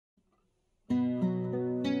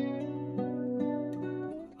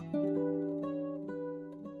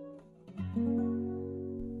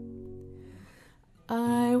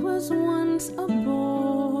was once a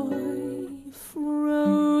boy,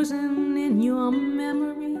 frozen in your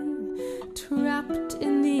memory, trapped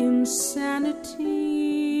in the insanity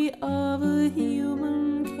of a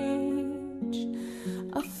human cage,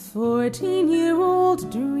 a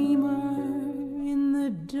 14-year-old dreamer in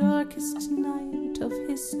the darkest night of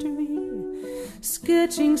history,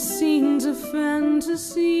 sketching scenes of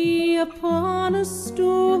fantasy upon a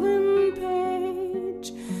stolen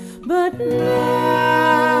page. But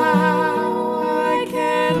now I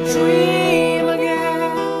can dream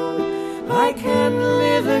again, I can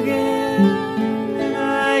live again, and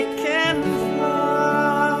I can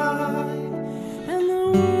fly, and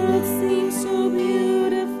the world seems so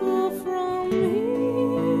beautiful from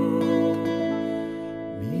here,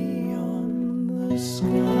 beyond the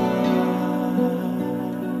sky.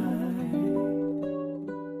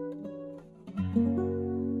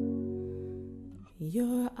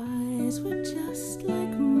 Your eyes were just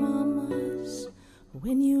like Mama's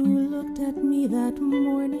when you looked at me that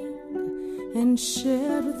morning and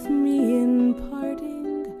shared with me in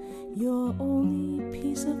parting your only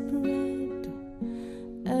piece of bread.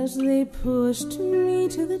 As they pushed me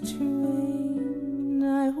to the train,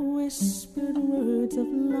 I whispered words of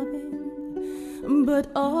loving, but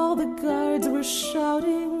all the guards were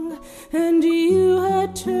shouting, and you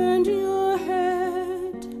had turned your head.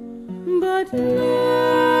 But now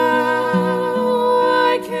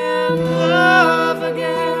I can love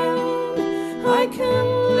again, I can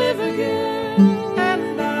live again,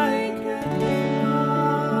 and I can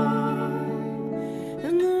fly,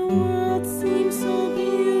 and the world seems so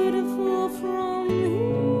beautiful from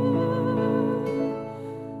here,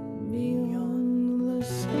 beyond the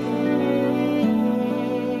sky.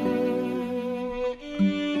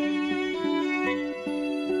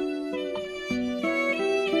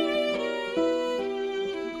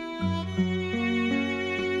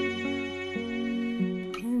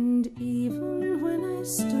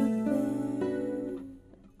 Stood there,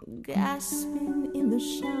 gasping in the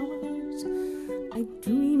showers, I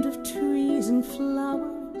dreamed of trees and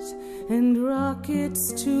flowers and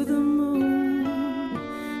rockets to the moon.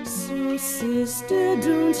 So sister,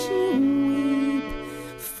 don't you weep,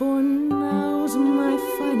 for now's my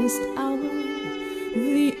finest hour.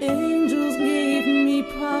 The angels gave me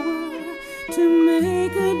power to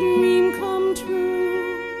make a dream come true.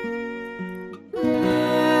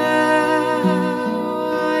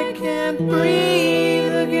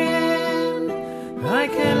 Breathe again, I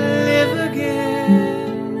can live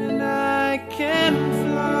again, and I can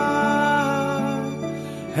fly,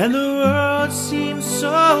 and the world seems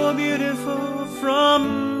so beautiful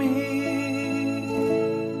from